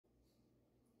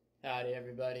Howdy,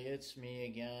 everybody. It's me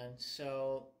again.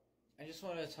 So, I just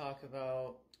wanted to talk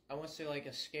about, I won't say like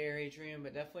a scary dream,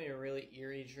 but definitely a really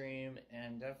eerie dream,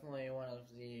 and definitely one of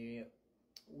the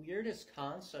weirdest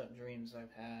concept dreams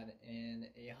I've had in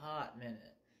a hot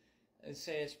minute. I'd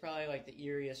say it's probably like the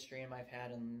eeriest dream I've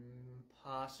had in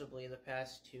possibly the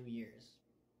past 2 years.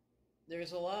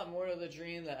 There's a lot more to the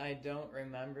dream that I don't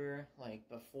remember, like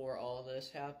before all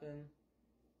this happened.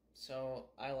 So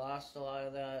I lost a lot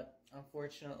of that,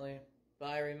 unfortunately. But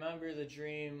I remember the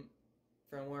dream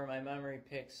from where my memory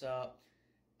picks up.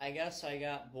 I guess I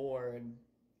got bored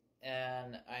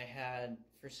and I had,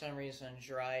 for some reason,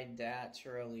 dried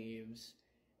datura leaves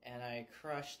and I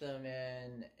crushed them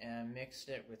in and mixed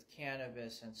it with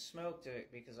cannabis and smoked it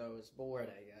because I was bored,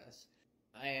 I guess.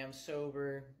 I am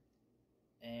sober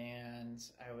and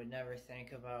I would never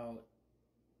think about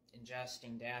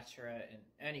ingesting datura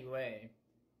in any way.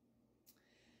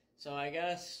 So I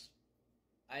guess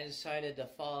I decided to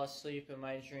fall asleep in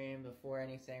my dream before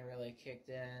anything really kicked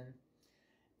in.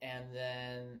 And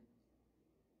then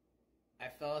I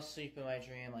fell asleep in my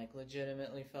dream, like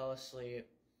legitimately fell asleep.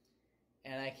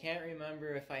 And I can't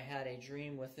remember if I had a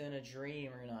dream within a dream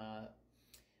or not.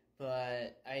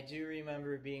 But I do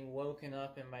remember being woken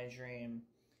up in my dream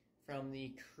from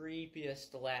the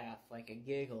creepiest laugh, like a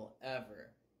giggle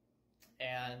ever.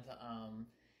 And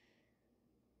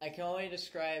I can only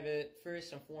describe it,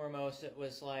 first and foremost, it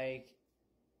was like,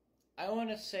 I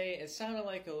want to say it sounded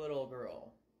like a little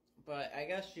girl, but I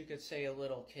guess you could say a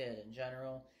little kid in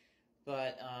general.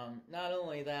 But not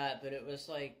only that, but it was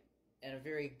like in a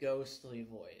very ghostly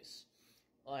voice.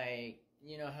 Like,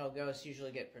 you know how ghosts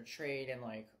usually get portrayed in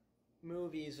like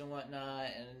movies and whatnot,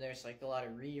 and there's like a lot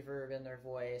of reverb in their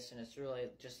voice, and it's really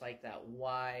just like that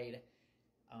wide,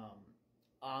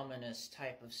 ominous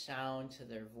type of sound to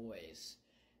their voice.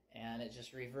 And it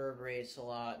just reverberates a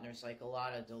lot, and there's like a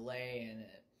lot of delay in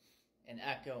it and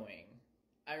echoing.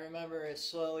 I remember it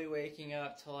slowly waking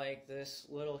up to like this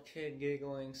little kid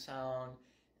giggling sound,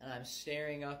 and I'm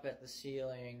staring up at the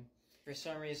ceiling. For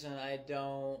some reason I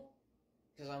don't,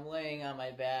 because I'm laying on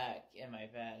my back in my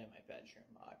bed in my bedroom,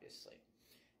 obviously.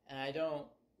 And I don't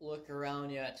look around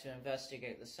yet to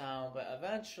investigate the sound, but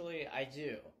eventually I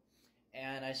do.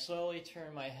 And I slowly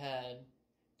turn my head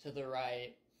to the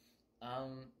right,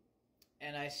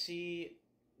 and I see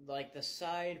like the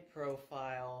side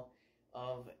profile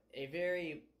of a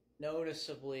very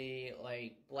noticeably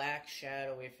like black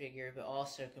shadowy figure, but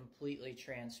also completely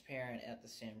transparent at the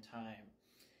same time.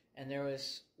 And there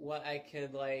was what I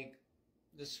could like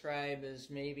describe as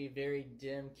maybe very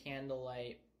dim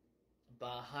candlelight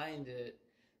behind it,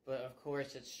 but of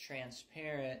course it's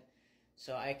transparent,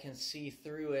 so I can see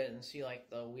through it and see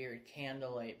like the weird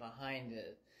candlelight behind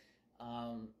it.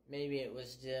 Maybe it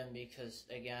was dim because,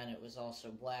 again, it was also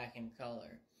black in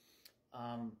color.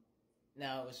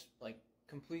 Now it was like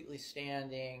completely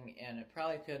standing, and it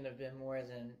probably couldn't have been more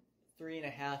than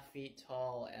 3.5 feet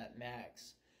tall at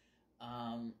max.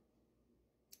 And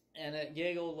it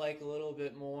giggled like a little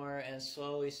bit more and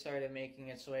slowly started making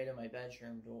its way to my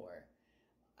bedroom door.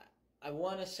 I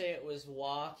want to say it was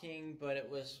walking, but it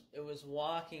was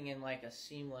walking in like a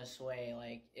seamless way.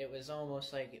 Like it was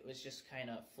almost like it was just kind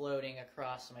of floating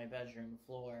across my bedroom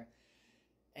floor.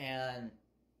 And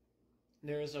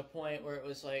there was a point where it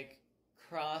was like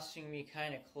crossing me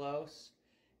kind of close,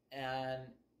 and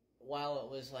while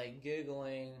it was like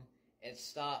giggling, it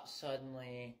stopped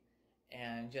suddenly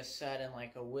and just said in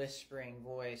like a whispering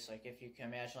voice, like if you can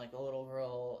imagine like a little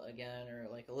girl again, or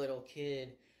like a little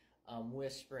kid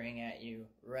whispering at you,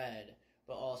 "Red,"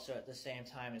 but also at the same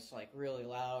time it's like really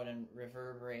loud and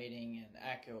reverberating and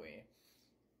echoey.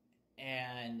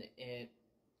 And it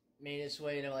made its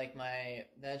way to like my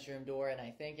bedroom door, and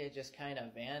I think it just kind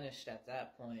of vanished at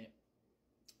that point.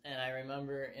 And I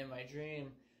remember in my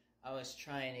dream I was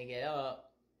trying to get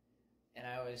up, and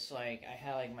I was like, I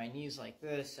had like my knees like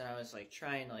this, and I was like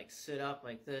trying to like sit up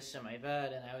like this in my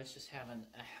bed, and I was just having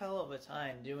a hell of a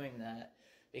time doing that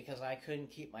because I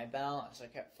couldn't keep my balance. I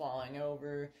kept falling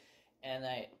over, and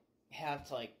I have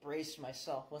to like brace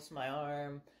myself with my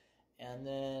arm, and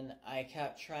then I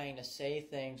kept trying to say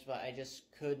things, but I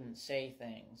just couldn't say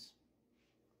things.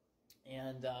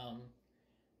 And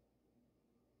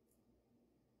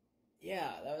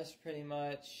yeah, that was pretty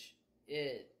much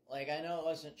it. Like, I know it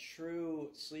wasn't true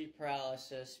sleep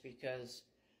paralysis because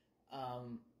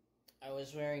I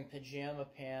was wearing pajama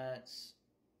pants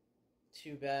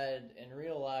to bed in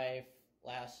real life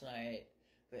last night,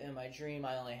 but in my dream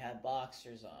I only had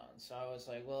boxers on. So I was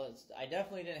like, well, I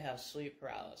definitely didn't have sleep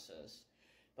paralysis.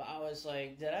 But I was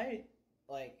like, did I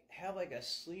like have like a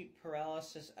sleep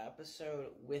paralysis episode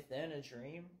within a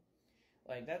dream?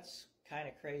 Like, that's kind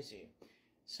of crazy.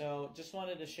 So just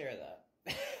wanted to share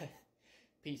that.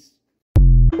 Peace.